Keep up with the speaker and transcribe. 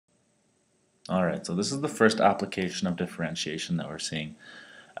Alright, so this is the first application of differentiation that we're seeing.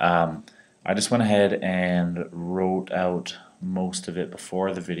 I just went ahead and wrote out most of it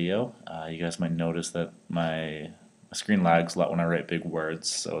before the video. You guys might notice that my screen lags a lot when I write big words,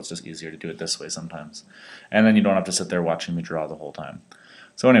 so it's just easier to do it this way sometimes. And then you don't have to sit there watching me draw the whole time.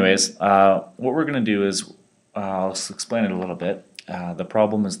 So anyways, what we're going to do is, I'll explain it a little bit. The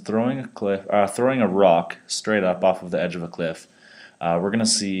problem is throwing a rock straight up off of the edge of a cliff. We're going to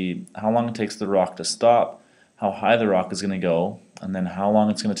see how long it takes the rock to stop, how high the rock is going to go, and then how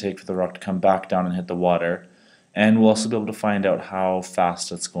long it's going to take for the rock to come back down and hit the water. And we'll also be able to find out how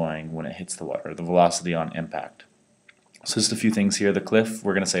fast it's going when it hits the water, the velocity on impact. So just a few things here. The cliff,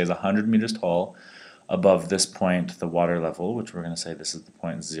 we're going to say, is 100 meters tall. Above this point, the water level, which we're going to say this is the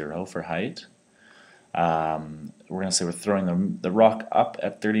point 0 for height. We're going to say we're throwing the rock up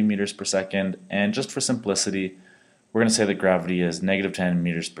at 30 meters per second, and just for simplicity, we're going to say that gravity is negative 10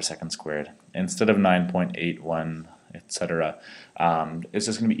 meters per second squared instead of 9.81, etc. It's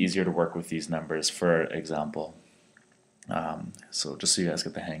just going to be easier to work with these numbers for example. So just so you guys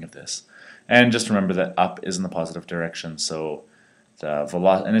get the hang of this. And just remember that up is in the positive direction, so the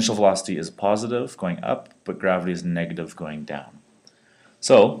initial velocity is positive going up, but gravity is negative going down.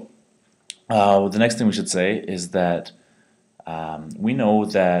 So the next thing we should say is that we know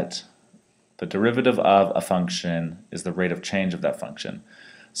that the derivative of a function is the rate of change of that function.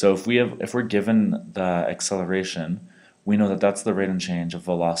 So if we're given the acceleration, we know that that's the rate of change of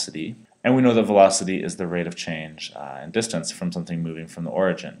velocity, and we know that velocity is the rate of change in distance from something moving from the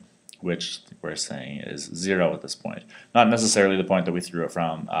origin, which we're saying is 0 at this point. Not necessarily the point that we threw it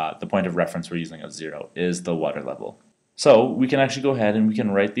from. The point of reference we're using as 0 is the water level. So we can actually go ahead and we can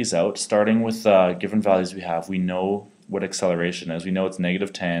write these out. Starting with given values we have, we know what acceleration is. We know it's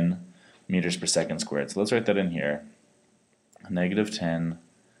negative 10 meters per second squared. So let's write that in here. Negative 10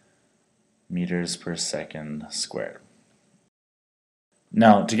 meters per second squared.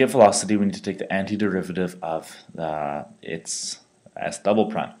 Now, to get velocity, we need to take the antiderivative of its s double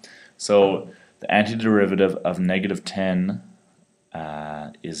prime. So the antiderivative of negative 10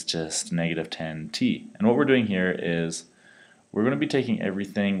 is just negative 10t. And what we're doing here is we're going to be taking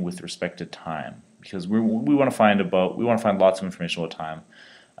everything with respect to time, because we want to find lots of information about time.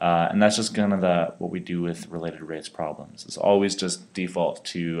 And that's just kind of what we do with related rates problems. It's always just default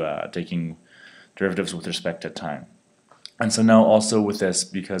to taking derivatives with respect to time. And so now also with this,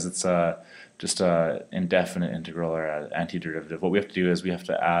 because it's just an indefinite integral or an antiderivative, what we have to do is we have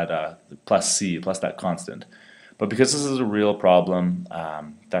to add plus c, plus that constant. But because this is a real problem,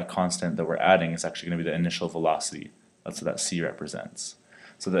 that constant that we're adding is actually going to be the initial velocity. That's what that c represents.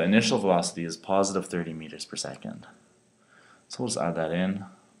 So the initial velocity is positive 30 meters per second. So we'll just add that in.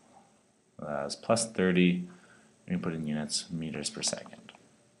 As plus 30, we can put in units, meters per second.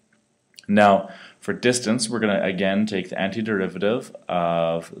 Now, for distance, we're going to again take the antiderivative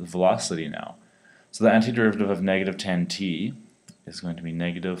of velocity now. So the antiderivative of negative 10t is going to be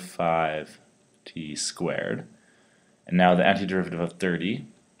negative 5t squared. And now the antiderivative of 30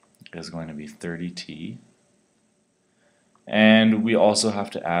 is going to be 30t. And we also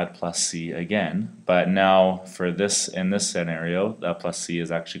have to add plus c again. But now for this, in this scenario, that plus c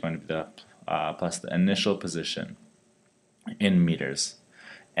is actually going to be the plus the initial position in meters.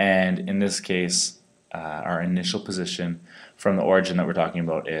 And in this case, our initial position from the origin that we're talking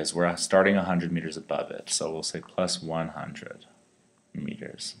about is we're starting 100 meters above it. So we'll say plus 100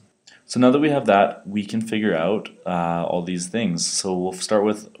 meters. So now that we have that, we can figure out all these things. So we'll start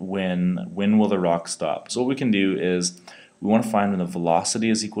with when will the rock stop. So what we can do is we want to find when the velocity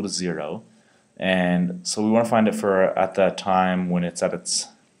is equal to 0. And so we want to find it for at that time when it's at its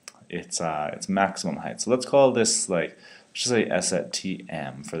maximum height. So let's call this, like, let's just say s at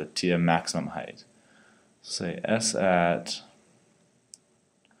tm for the tm maximum height. So say s at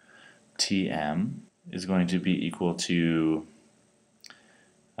tm is going to be equal to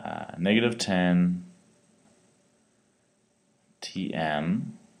negative 10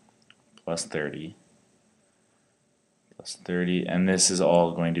 tm plus 30, and this is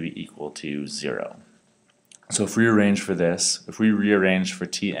all going to be equal to 0. So if we rearrange for this, if we rearrange for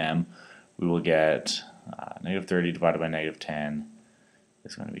tm, we will get negative 30 divided by negative 10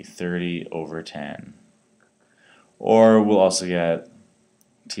 is going to be 30 over 10. Or we'll also get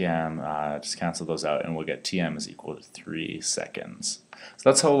tm, just cancel those out, and we'll get tm is equal to 3 seconds. So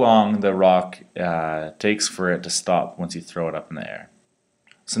that's how long the rock takes for it to stop once you throw it up in the air.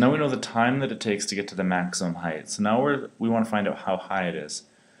 So now we know the time that it takes to get to the maximum height. So now we want to find out how high it is.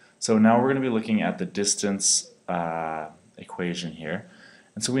 So now we're going to be looking at the distance equation here.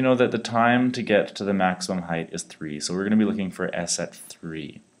 And so we know that the time to get to the maximum height is 3. So we're going to be looking for s at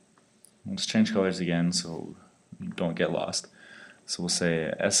 3. Let's change colors again so we don't get lost. So we'll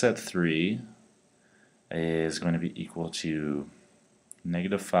say s at 3 is going to be equal to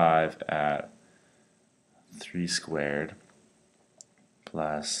 -5 at 3 squared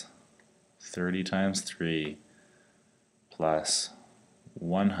plus 30 times 3 plus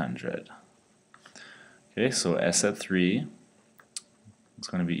 100. Okay, so s at 3 is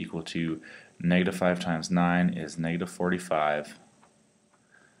going to be equal to -5 times 9 is -45.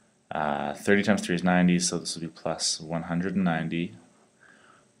 30 times 3 is 90, so this will be plus 190.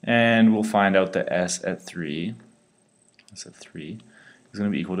 And we'll find out that s at 3 is going to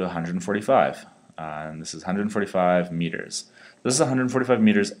be equal to 145. And this is 145 meters. This is 145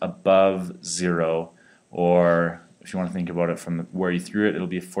 meters above 0, or if you want to think about it from where you threw it, it'll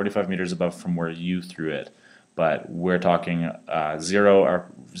be 45 meters above from where you threw it. But we're talking our zero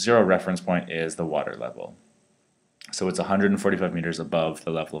reference point is the water level. So it's 145 meters above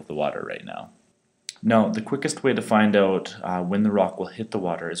the level of the water right now. Now, the quickest way to find out when the rock will hit the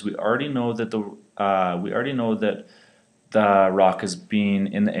water is we already know that the rock has been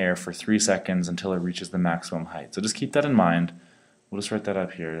in the air for 3 seconds until it reaches the maximum height. So just keep that in mind. We'll just write that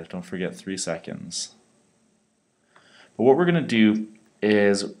up here. Don't forget 3 seconds. But what we're going to do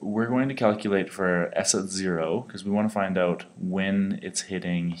is we're going to calculate for s at 0 because we want to find out when it's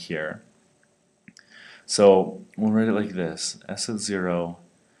hitting here. So we'll write it like this. S at 0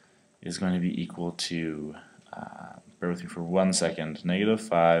 is going to be equal to, bear with me for 1 second,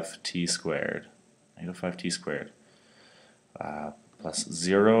 -5t squared, -5t squared, plus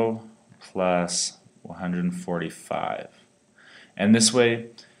 0 plus 145. And this way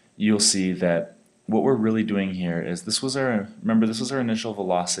you'll see that what we're really doing here is this was our initial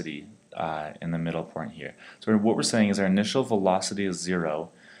velocity in the middle point here. So what we're saying is our initial velocity is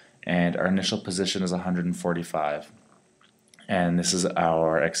 0 and our initial position is 145, and this is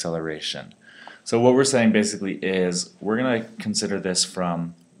our acceleration. So what we're saying basically is we're going to consider this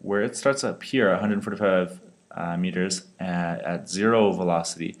from where it starts up here, 145 meters at 0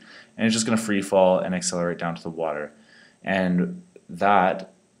 velocity, and it's just going to free fall and accelerate down to the water. And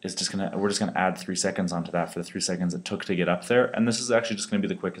that is we're just going to add 3 seconds onto that for the 3 seconds it took to get up there, and this is actually just going to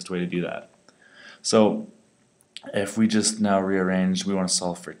be the quickest way to do that. So if we just now rearrange, we want to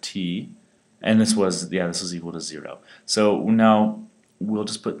solve for t, and this was equal to 0. So now we'll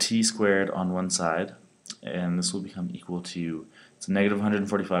just put t squared on one side, and this will become equal to, it's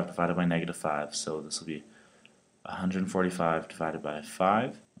 -145 divided by -5, so this will be 145 divided by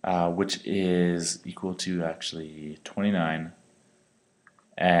 5, which is equal to actually 29,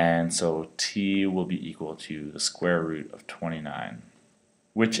 and so t will be equal to the square root of 29,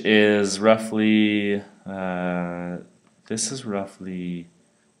 which is roughly, this is roughly,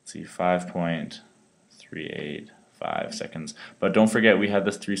 let's see, 5.385 seconds. But don't forget we had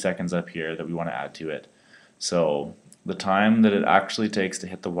this 3 seconds up here that we want to add to it. So the time that it actually takes to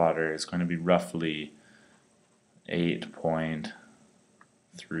hit the water is going to be roughly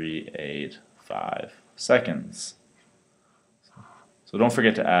 8.385 seconds. So don't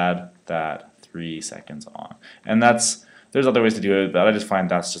forget to add that 3 seconds on. And there's other ways to do it, but I just find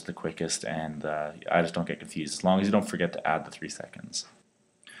that's just the quickest, and I just don't get confused as long as you don't forget to add the 3 seconds.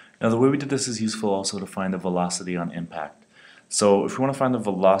 Now the way we did this is useful also to find the velocity on impact. So if we want to find the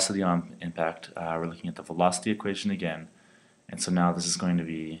velocity on impact, we're looking at the velocity equation again, and so now this is going to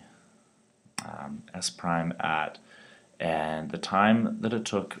be s prime at, and the time that it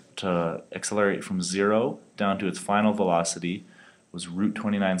took to accelerate from 0 down to its final velocity was root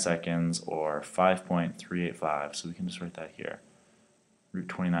 29 seconds, or 5.385, so we can just write that here. Root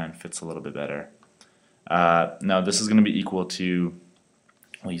 29 fits a little bit better. Now this is going to be equal to,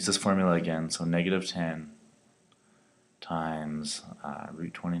 we'll use this formula again, so -10 times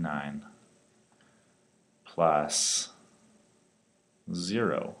root 29 plus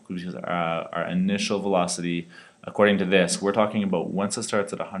 0, because our initial velocity, according to this, we're talking about once it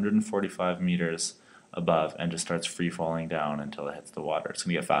starts at 145 meters above and just starts free falling down until it hits the water. It's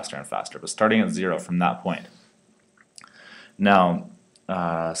going to get faster and faster, but starting at 0 from that point. Now,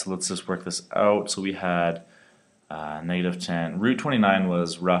 so let's just work this out. So we had -10. Root 29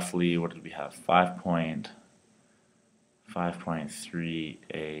 was roughly, what did we have?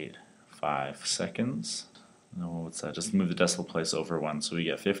 5.385 seconds. No, what's that? Just move the decimal place over 1. So we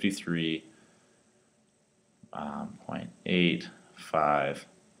get 53.85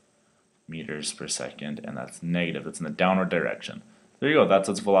 meters per second, and that's negative. That's in the downward direction. There you go. That's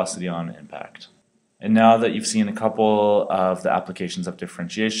its velocity on impact. And now that you've seen a couple of the applications of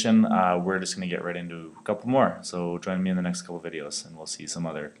differentiation, we're just going to get right into a couple more. So join me in the next couple videos, and we'll see some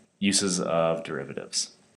other uses of derivatives.